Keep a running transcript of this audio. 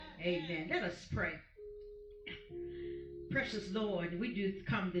Amen. Let us pray. Precious Lord, we do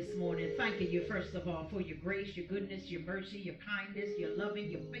come this morning thanking you, first of all, for your grace, your goodness, your mercy, your kindness, your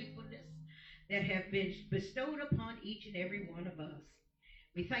loving, your faithfulness that have been bestowed upon each and every one of us.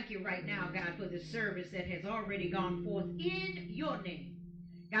 We thank you right now, God, for the service that has already gone forth in your name.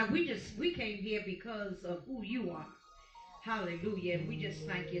 God, we came here because of who you are. Hallelujah. And we just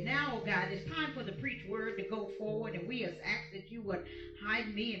thank you. Now, God, it's time for the preach word to go forward, and we just ask that you would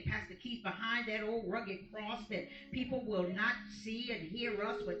hide me and Pastor Keith behind that old rugged cross, that people will not see and hear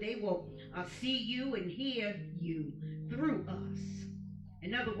us, but they will see you and hear you through us.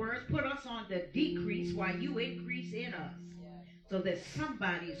 In other words, put us on the decrease while you increase in us, so that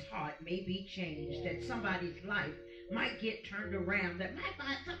somebody's heart may be changed, that somebody's life might get turned around, that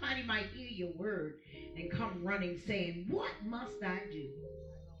somebody might hear your word and come running saying, what must I do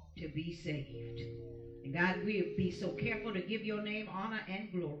to be saved? And God, we'll be so careful to give your name honor and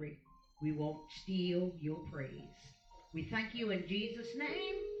glory. We won't steal your praise. We thank you in Jesus'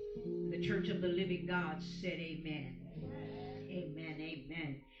 name. The Church of the Living God said amen. Amen,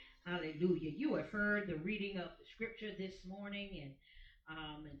 amen. Hallelujah. You have heard the reading of the scripture this morning, and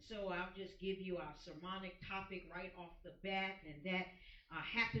so I'll just give you our sermonic topic right off the bat, and that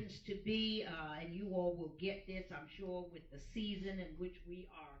happens to be, and you all will get this, I'm sure, with the season in which we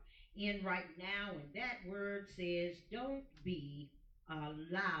are in right now, and that word says, don't be a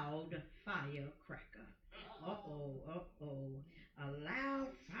loud firecracker. A loud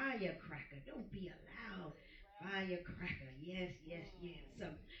firecracker. Don't be a loud firecracker. Yes.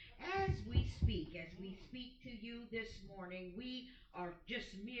 As we speak to you this morning, we are just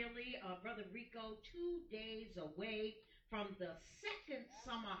merely, Brother Rico, 2 days away from the second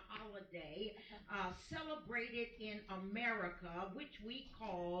summer holiday celebrated in America, which we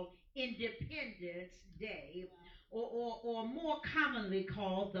call Independence Day, or more commonly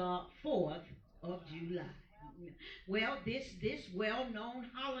called the 4th of July. Well, this well-known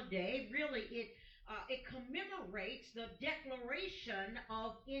holiday, really, it commemorates the Declaration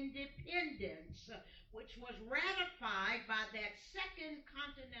of Independence, which was ratified by that Second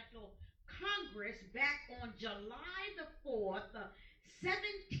Continental Congress back on July the 4th,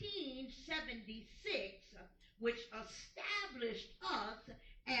 1776, which established us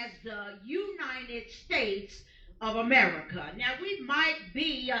as the United States of America. Now, we might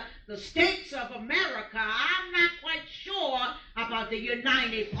be the States of America. I'm not quite sure about the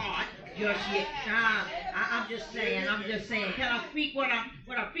united part just yet. I'm just saying. Can I speak what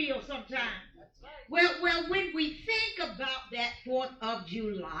I feel sometimes? Well, when we think about that 4th of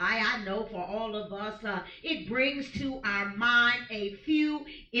July, I know for all of us, it brings to our mind a few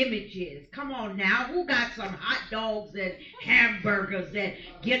images. Come on now, who got some hot dogs and hamburgers that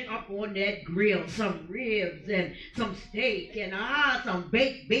get up on that grill, some ribs and some steak and some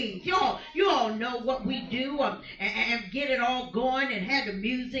baked beans? You all know what we do, and get it all going and have the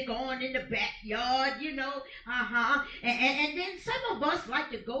music on in the backyard, you know, and then some of us like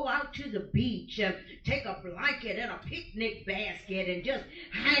to go out to the beach, take a blanket and a picnic basket and just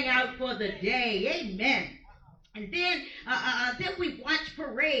hang out for the day. Amen. And then we watch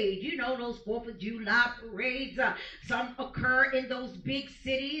parades, you know, those 4th of July parades. Some occur in those big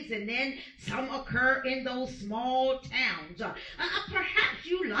cities, and then some occur in those small towns. Perhaps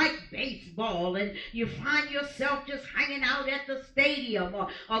you like baseball, and you find yourself just hanging out at the stadium, or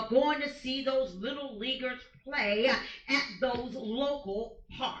going to see those little leaguers play at those local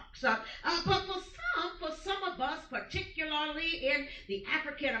parks. But for some of us, particularly in the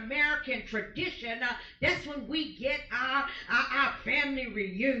African American tradition, that's when we get our family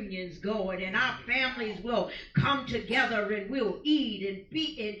reunions going, and our families will come together and we'll eat and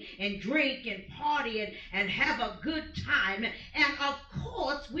be and drink and party and have a good time. And of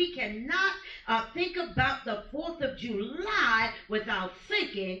course, we cannot think about the 4th of July without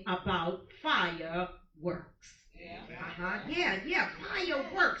thinking about fireworks.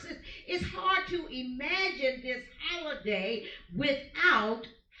 Fireworks. It's hard to imagine this holiday without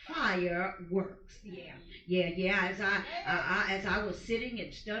fireworks. As I was sitting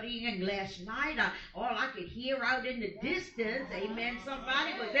and studying last night, all I could hear out in the distance, amen,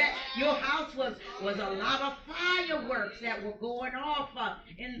 somebody, was that your house was a lot of fireworks that were going off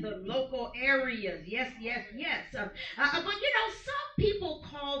in the local areas. Yes. But you know, some people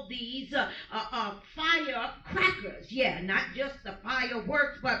call these firecrackers. Yeah, not just the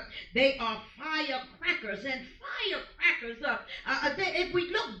fireworks, but they are firecrackers. And firecrackers, if we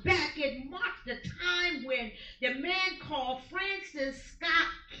look back, it marks the time when the man called Francis Scott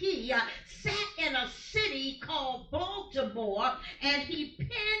Key sat in a city called Baltimore, and he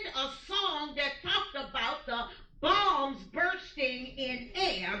penned a song that talked about the bombs bursting in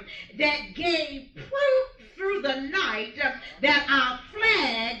air. that gave proof through the night that our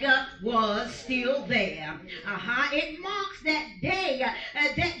flag was still there. It marks that day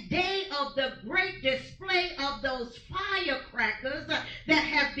of the great display of those firecrackers that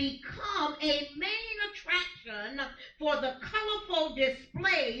have become a main attraction for the colorful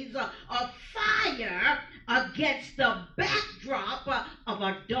displays of fire against the backdrop of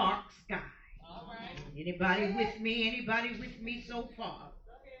a dark sky. All right. Anybody with me? Anybody with me so far?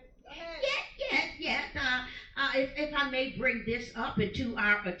 Yes. If I may bring this up into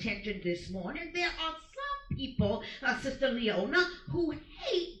our attention this morning, there are some people, Sister Leona, who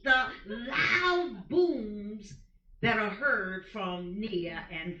hate the loud booms that are heard from near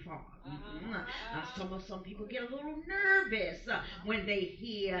and far. Some people get a little nervous when they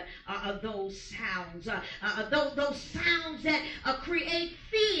hear those sounds. Those sounds that create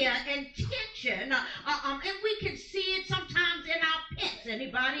fear and tension. And we can see it sometimes in our pets.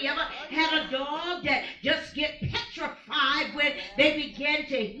 Anybody ever had a dog that just get petrified when they begin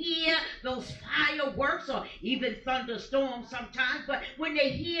to hear those fireworks or even thunderstorms sometimes? But when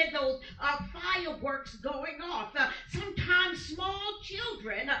they hear those fireworks going off, sometimes small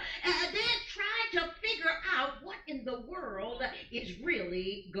children, they're trying to figure out what in the world is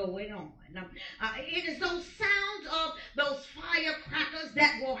really going on. It is those sounds of those firecrackers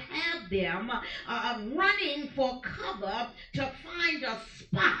that will have them running for cover to find a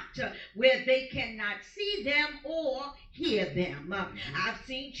spot where they cannot see them or hear them. I've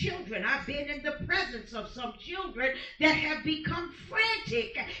seen children. I've been in the presence of some children that have become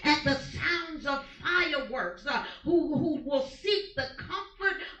frantic at the sounds of fireworks, who will seek the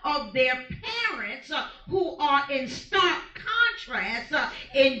comfort of their parents, who are in stark contrast,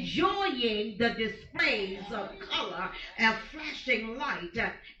 enjoying the displays of color and flashing light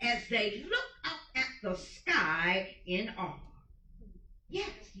as they look up at the sky in awe. Yes.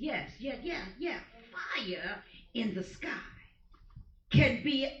 Fire in the sky can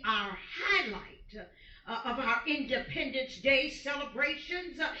be our highlight of our Independence Day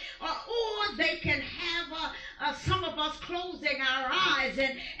celebrations, or they can have some of us closing our eyes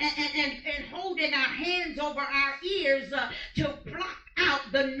and holding our hands over our ears to block out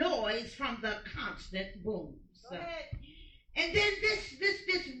the noise from the constant booms. And then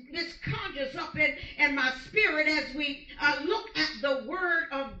this conjures up in my spirit as we look at the Word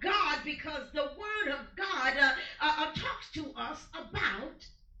of God, because the Word of God talks to us about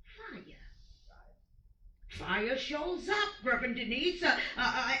fire. Fire shows up, Reverend Denise,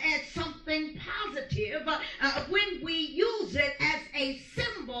 as something positive when we use it as a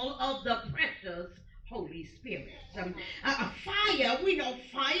symbol of the precious Holy Spirit. Fire, we know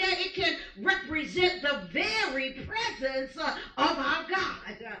fire, it can represent the very presence of our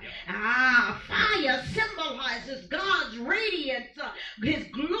God. Fire symbolizes God's radiance, His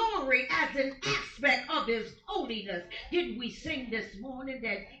glory as an aspect of His holiness. Didn't we sing this morning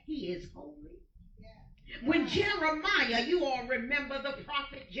that He is holy? When Jeremiah, you all remember the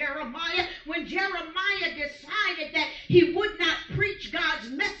prophet Jeremiah, when Jeremiah decided that he would not preach God's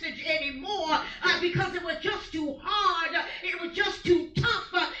message anymore because it was just too hard, it was just too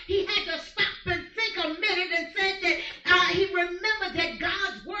tough, he had to stop and think a minute and said that he remembered that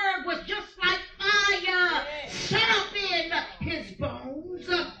God's word was just like fire set up in his bones,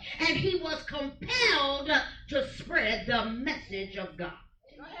 and he was compelled to spread the message of God.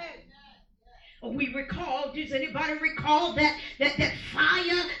 We recall, does anybody recall that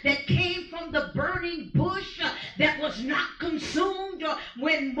fire that came from the burning bush that was not consumed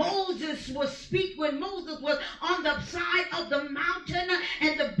when Moses was on the side of the mountain,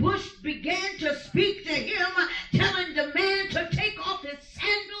 and the bush began to speak to him, telling the man to take off his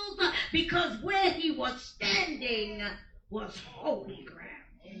sandals because where he was standing was holy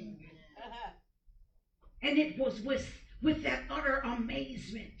ground. And it was with that utter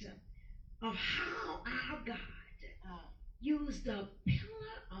amazement of how our God used a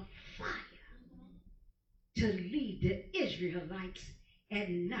pillar of fire to lead the Israelites at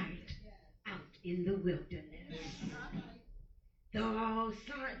night out in the wilderness.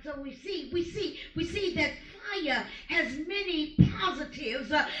 So we see that fire has many positives,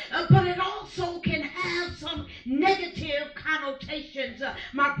 but it also can have some negative connotations,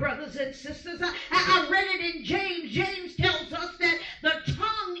 my brothers and sisters. I read it in James. James tells us that the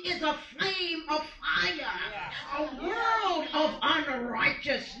tongue is a flame of fire, a world of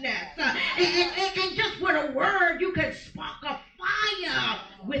unrighteousness. And just with a word, you can spark a fire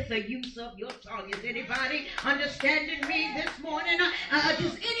with the use of your tongue. Is anybody understanding me this morning?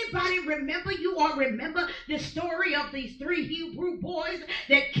 Does anybody remember the story of these three Hebrew boys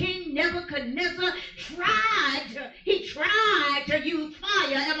that King Nebuchadnezzar tried to use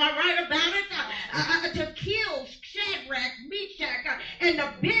fire, am I right about it? To kill Shadrach, Meshach, and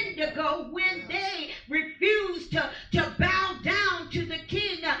Abednego when they refused to bow down to the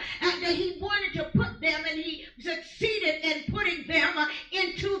king. And he wanted to put them, and he succeeded in putting them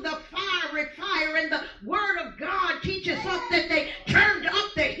into the fiery fire. And the word of God teaches us that they turned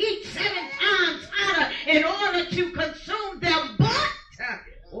up the heat 7 times hotter in order to consume them. But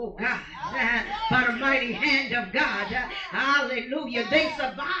oh God, by the mighty hand of God, hallelujah, they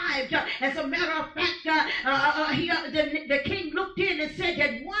survived. As a matter of fact, the king looked in and said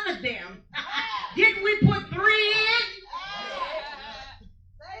that one of them, didn't we put 3 in?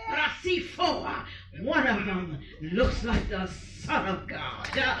 But I see 4. One of them looks like the Son of God.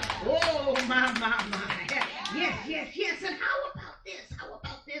 Oh, my. Yes. And how about this?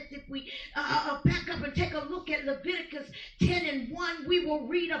 If we back up and take a look at Leviticus 10:1, we will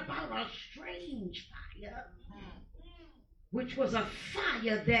read about a strange fire, which was a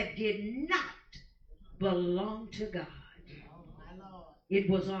fire that did not belong to God. It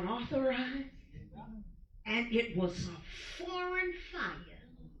was unauthorized, and it was a foreign fire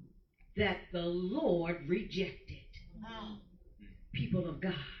that the Lord rejected. People of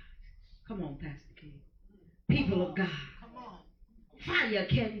God, come on, Pastor King. People of God, fire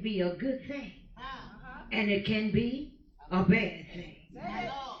can be a good thing, and it can be a bad thing.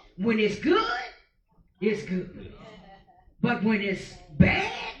 When it's good, it's good. But when it's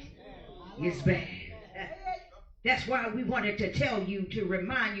bad, it's bad. That's why we wanted to tell you, to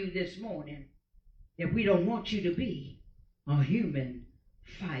remind you this morning, that we don't want you to be a human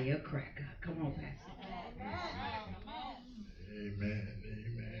firecracker. Come on, Pastor. Amen.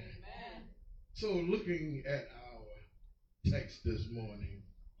 So looking at our text this morning,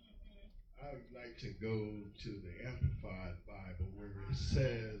 I would like to go to the Amplified Bible where it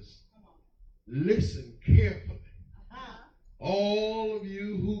says, listen carefully, all of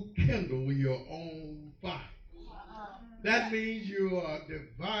you who kindle your own fire. That means you are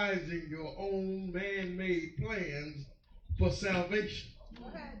devising your own man-made plans for salvation.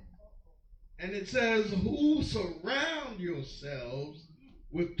 And it says, who surround yourselves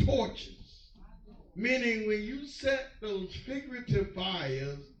with torches. Meaning when you set those figurative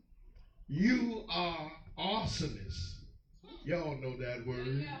fires, you are arsonists. Y'all know that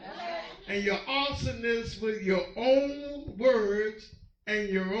word. And you're arsonists with your own words and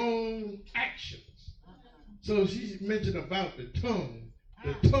your own actions. So she mentioned about the tongue.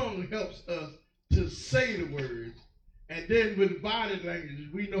 The tongue helps us to say the words. And then with body language,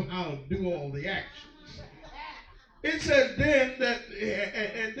 we know how to do all the actions. It says then that,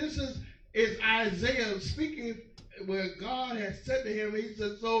 and this is Isaiah speaking, where God has said to him, he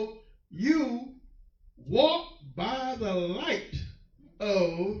said, so you walk by the light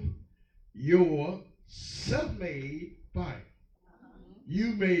of your self-made fire. You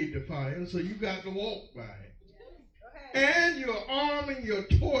made the fire, so you got to walk by it. And you're arming your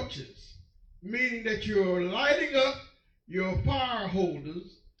torches, meaning that you're lighting up your fire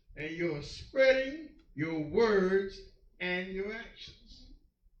holders and you're spreading your words and your actions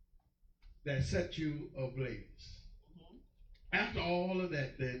that set you ablaze. After all of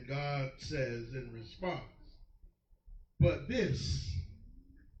that, then God says in response, but this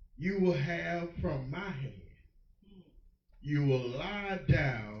you will have from my hand. You will lie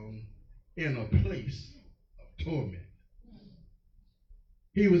down in a place of torment.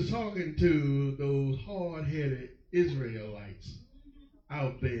 He was talking to those hard-headed Israelites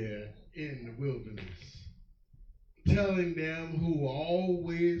out there in the wilderness, telling them who were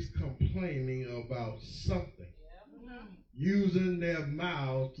always complaining about something, using their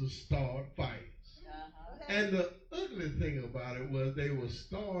mouths to start fires. And the ugly thing about it was they were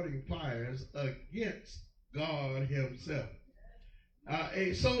starting fires against God himself.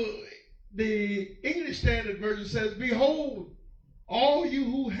 So the English Standard Version says, behold, all you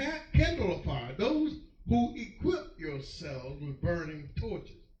who have kindled a fire, those who equip yourselves with burning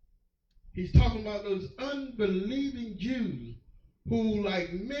torches. He's talking about those unbelieving Jews who,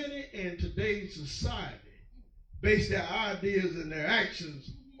 like many in today's society, base their ideas and their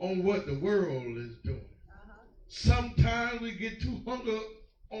actions on what the world is doing. Sometimes we get too hung up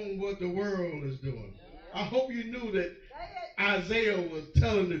on what the world is doing. I hope you knew that Isaiah was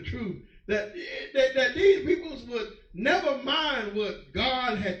telling the truth, that these people would never mind what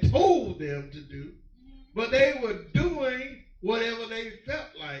God had told them to do, but they were doing whatever they felt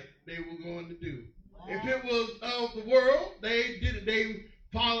like they were going to do. If it was of the world, they did it. They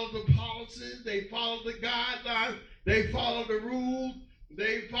followed the policies. They followed the guidelines. They followed the rules.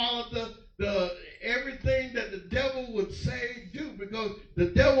 They followed the everything that the devil would say do, because the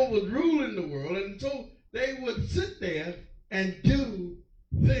devil was ruling the world, and so they would sit there and do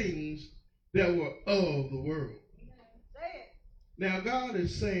things that were of the world. Now God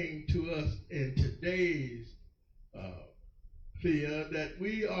is saying to us in today's fear that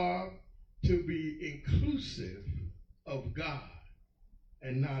we are to be inclusive of God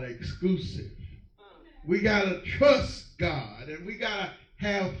and not exclusive. We got to trust God, and we got to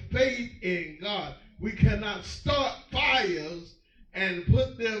have faith in God. We cannot start fires and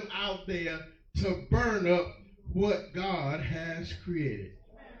put them out there to burn up what God has created.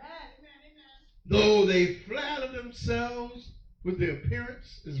 Though they flatter themselves with the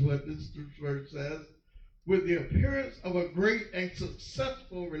appearance, is what this verse says, with the appearance of a great and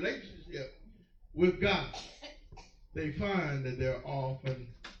successful relationship with God, they find that they're often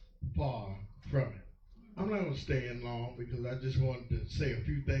far from it. I'm not going to stay in long because I just wanted to say a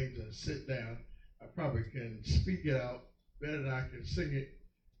few things and sit down. I probably can speak it out better than I can sing it,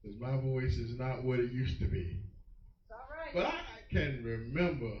 because my voice is not what it used to be. All right. But I can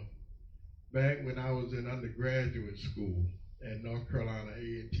remember back when I was in undergraduate school at North Carolina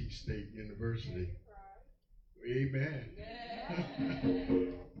A&T State University. Amen.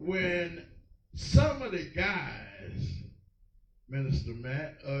 When some of the guys, Minister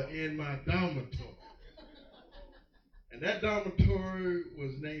Matt, are in my dormitory. And that dormitory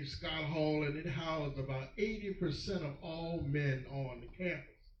was named Scott Hall, and it housed about 80% of all men on the campus.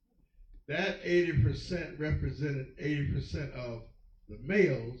 That 80% represented 80% of the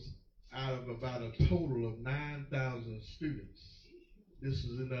males out of about a total of 9,000 students. This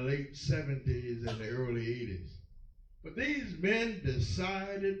was in the late 70s and the early 80s. But these men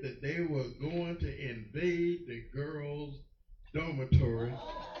decided that they were going to invade the girls' dormitory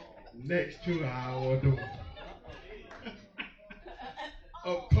next to our dorm.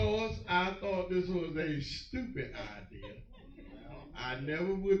 Of course, I thought this was a stupid idea. I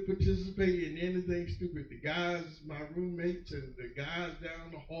never would participate in anything stupid. The guys, my roommates and the guys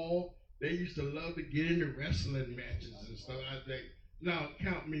down the hall, they used to love to get into wrestling matches and stuff. I think, no,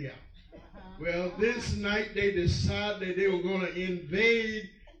 count me out. Well, this night they decided that they were going to invade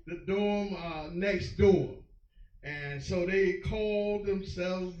the dorm next door. And so they called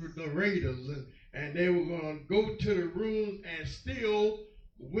themselves the Raiders, and they were going to go to the rooms and steal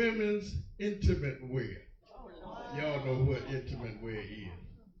women's intimate wear. Y'all know what intimate wear is.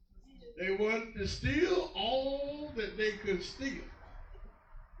 They wanted to steal all that they could steal.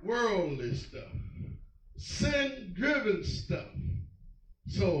 Worldly stuff. Sin-driven stuff.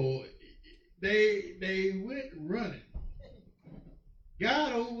 So they went running.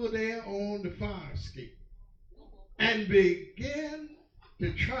 Got over there on the fire escape and began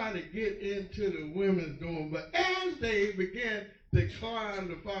to try to get into the women's dorm. But as they began to climb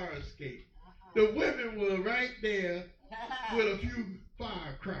the fire escape, the women were right there with a few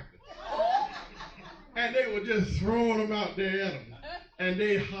firecrackers. And they were just throwing them out there at them. And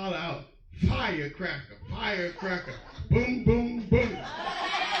they holler out, firecracker, firecracker, boom, boom, boom.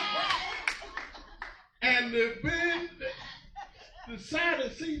 And the men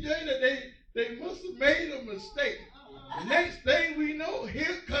decided, CJ, that they must have made a mistake. The next thing we know,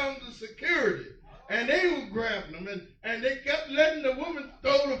 here comes the security. And they were grabbing them, and they kept letting the women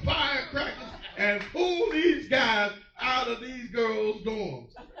throw the firecrackers and pull these guys out of these girls' dorms.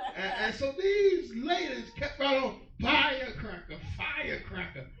 And so these ladies kept right on, firecracker,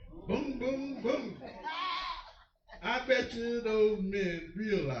 firecracker, boom, boom, boom. I bet you those men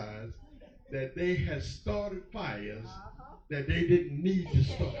realized that they had started fires that they didn't need to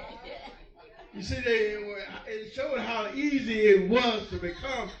start. You see, it showed how easy it was to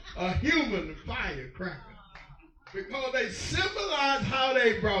become a human firecracker, because they symbolized how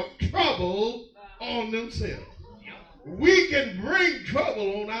they brought trouble on themselves. We can bring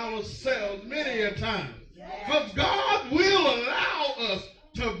trouble on ourselves many a time, because God will allow us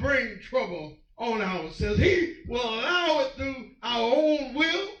to bring trouble on ourselves. He will allow it through our own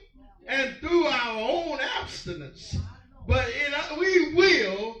will and through our own abstinence. But we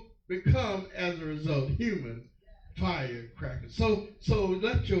will become, as a result, human firecrackers. So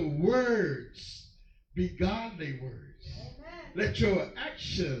let your words be godly words. Let your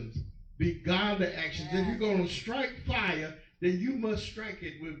actions be godly actions. If you're going to strike fire, then you must strike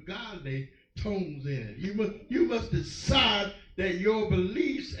it with godly tones in it. You must decide that your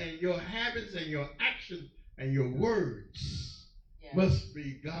beliefs and your habits and your actions and your words must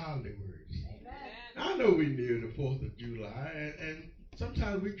be godly words. I know we're near the 4th of July, and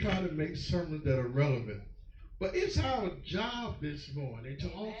sometimes we try to make sermons that are relevant. But it's our job this morning to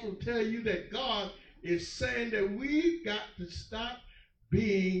also tell you that God is saying that we've got to stop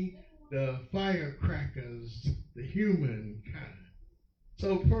being the firecrackers, the human kind.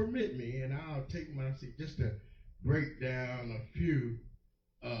 So permit me, and I'll take my seat just to break down a few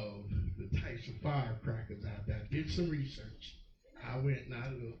of the types of firecrackers out there. I did some research. I went and I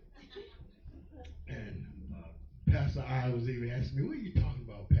looked. And Pastor I was even asking me, what are you talking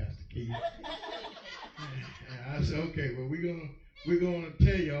about, Pastor Keith? And I said, okay, well, we're gonna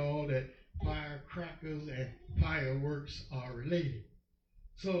tell y'all that firecrackers and fireworks are related.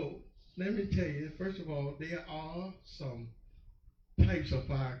 So let me tell you, first of all, there are some types of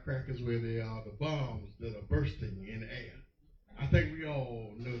firecrackers where they are the bombs that are bursting in the air. I think we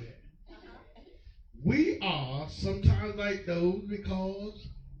all know that. We are sometimes like those because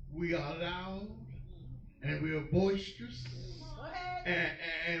we are loud and we are boisterous.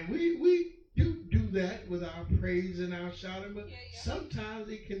 And we do that with our praise and our shouting, but sometimes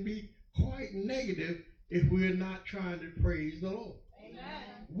it can be quite negative if we're not trying to praise the Lord. Amen.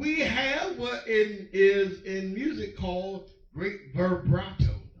 We have what is in music called great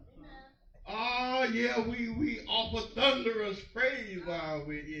vibrato. Oh, yeah, we offer thunderous praise while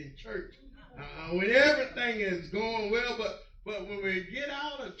we're in church. When everything is going well, but when we get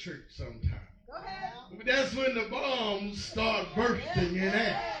out of church sometime, that's when the bombs start bursting in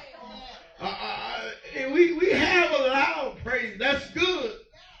air. We have a loud praise. That's good.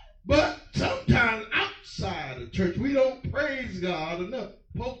 But sometimes outside of church, we don't praise God enough.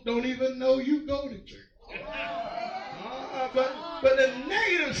 Folks don't even know you go to church. But the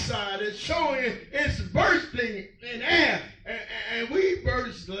negative side is showing it's bursting in air. And we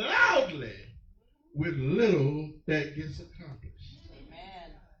burst loudly with little that gets accomplished.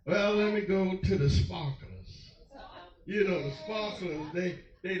 Amen. Well, let me go to the sparklers. You know, the sparklers,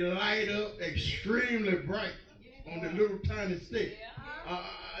 they light up extremely bright on the little tiny stick.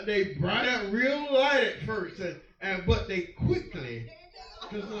 They bright up real light at first, but they quickly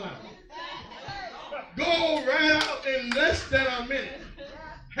just go right out in less than a minute.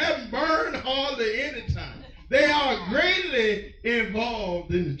 Haven't burned hardly any time. They are greatly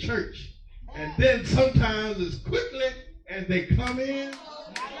involved in the church. And then sometimes as quickly as they come in,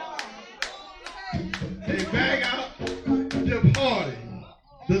 they bag out, departing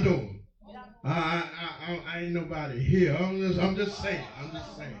the door. I ain't nobody here. I'm just saying.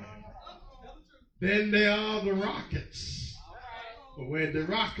 Then there are the rockets. Where the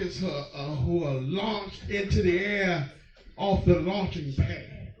rockets who are launched into the air off the launching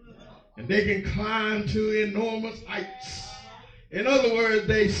pad. And they can climb to enormous heights. In other words,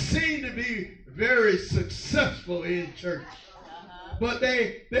 they seem to be very successful in church. But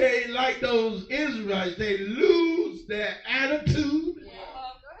they like those Israelites, they lose their attitude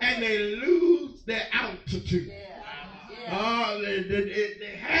and they lose their altitude.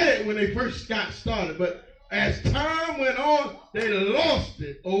 They had it when they first got started, but as time went on, they lost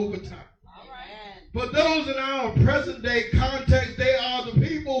it over time. But those in our present day context, they are the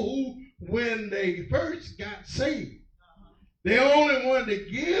people who, when they first got saved, they only wanted to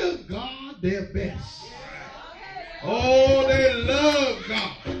give God their best. Oh, they love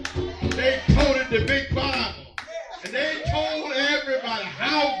God. They toted the big Bible. And they told everybody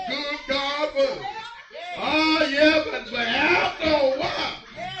how good God was. Oh, yeah, but after a while,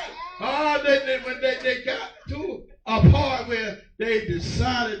 when they got to a part where they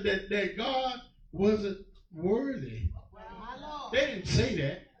decided that God wasn't worthy. They didn't say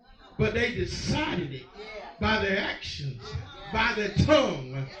that, but they decided it by their actions, by their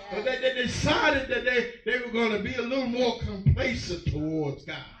tongue. They decided that they were going to be a little more complacent towards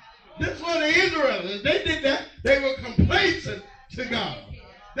God. This was the Israelites. They did that. They were complacent to God.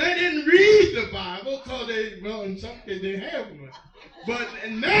 They didn't read the Bible because in some cases they have one. But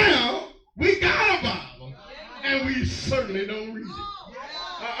now we got a Bible, and we certainly don't read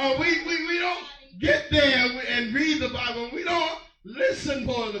it. We don't get there and read the Bible. We don't listen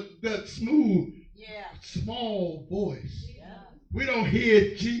for the smooth, small voice. We don't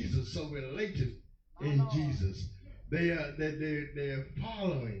hear Jesus, so we're elated in Jesus. They're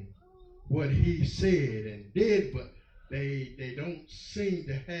following what he said and did, but they don't seem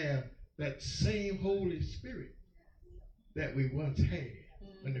to have that same Holy Spirit that we once had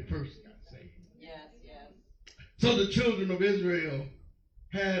when they first got saved. So the children of Israel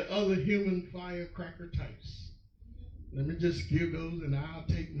had other human firecracker types. Let me just give those and I'll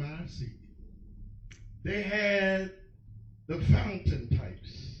take my seat. They had the fountain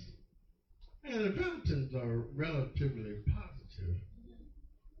types. And the fountains are relatively positive.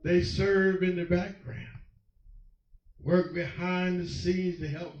 They serve in the background. work behind the scenes to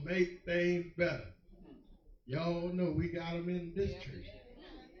help make things better. Y'all know we got them in this church.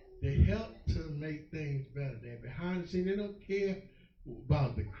 They help to make things better. They're behind the scenes. They don't care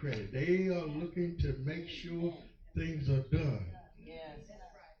about the credit. They are looking to make sure things are done.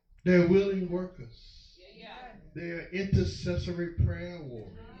 They're willing workers. They're intercessory prayer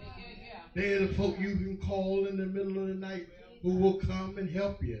warriors. They're the folk you can call in the middle of the night who will come and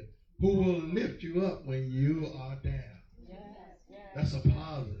help you, who will lift you up when you are down. That's a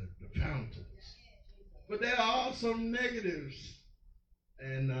positive, the fountains. But there are some negatives.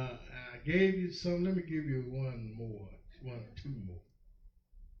 And I gave you some. Let me give you two more.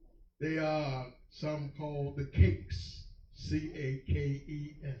 They are some called the cakes.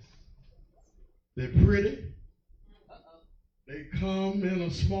 C-A-K-E-S. They're pretty. They come in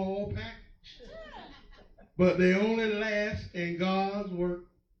a small package. But they only last in God's work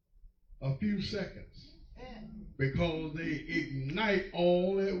a few seconds. Because they ignite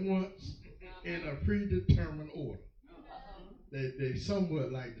all at once in a predetermined order. They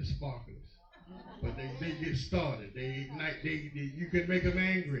somewhat like the sparklers, but they get started. They ignite. You can make them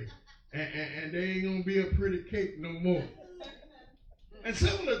angry, and they ain't gonna be a pretty cake no more. And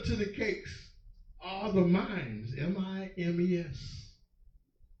similar to the cakes are the mines, M-I-M-E-S.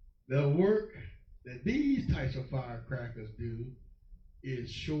 The work that these types of firecrackers do is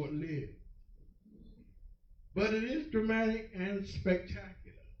short-lived, but it is dramatic and spectacular.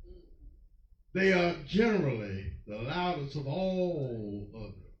 They are generally the loudest of all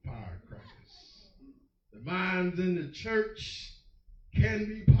of the firecrackers. The mines in the church can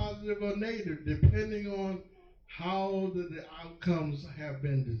be positive or negative depending on how the outcomes have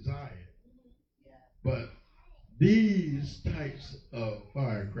been desired. But these types of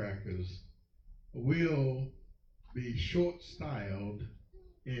firecrackers will be short-styled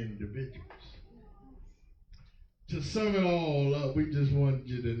individuals. To sum it all up, we just wanted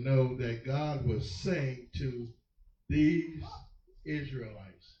you to know that God was saying to these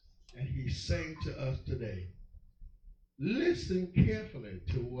Israelites, and he's saying to us today, listen carefully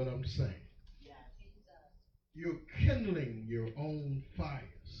to what I'm saying. You're kindling your own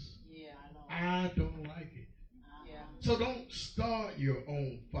fires. I don't like it. So don't start your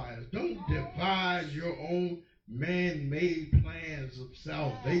own fires. Don't devise your own man-made plans of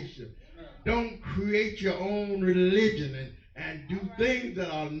salvation. Don't create your own religion and do things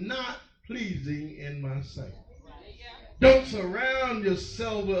that are not pleasing in my sight. Don't surround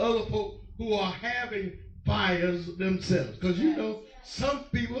yourself with other folk who are having fires themselves. Because you know, some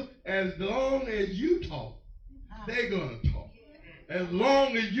people, as long as you talk, they're going to talk. As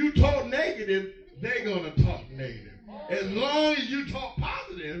long as you talk negative, they're going to talk negative. As long as you talk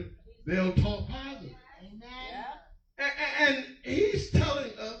positive, they'll talk positive. And he's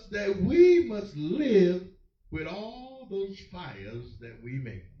telling us that we must live with all those fires that we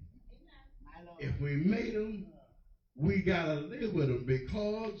make. If we made them, we got to live with them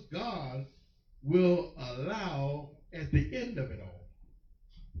because God will allow at the end of it all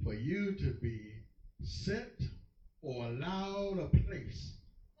for you to be sent or allowed a place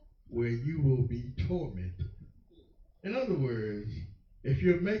where you will be tormented. In other words, if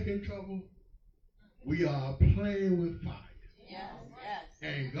you're making trouble, we are playing with fire.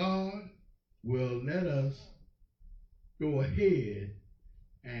 And God will let us go ahead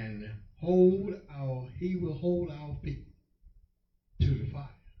and he will hold our feet to the fire.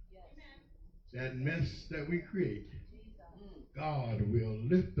 That mess that we create, God will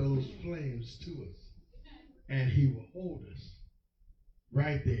lift those flames to us and he will hold us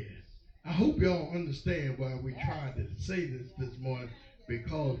right there. I hope y'all understand why we tried to say this morning,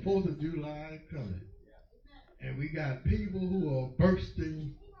 because 4th of July is coming. And we got people who are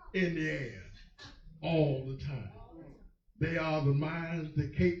bursting in the air all the time. They are the mines, the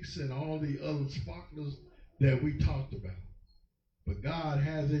cakes, and all the other sparklers that we talked about. But God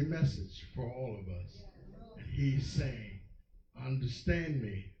has a message for all of us. And he's saying, understand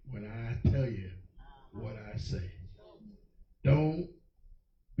me when I tell you what I say. Don't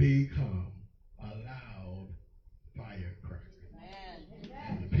become a loud firecracker.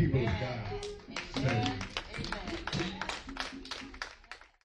 And the people of God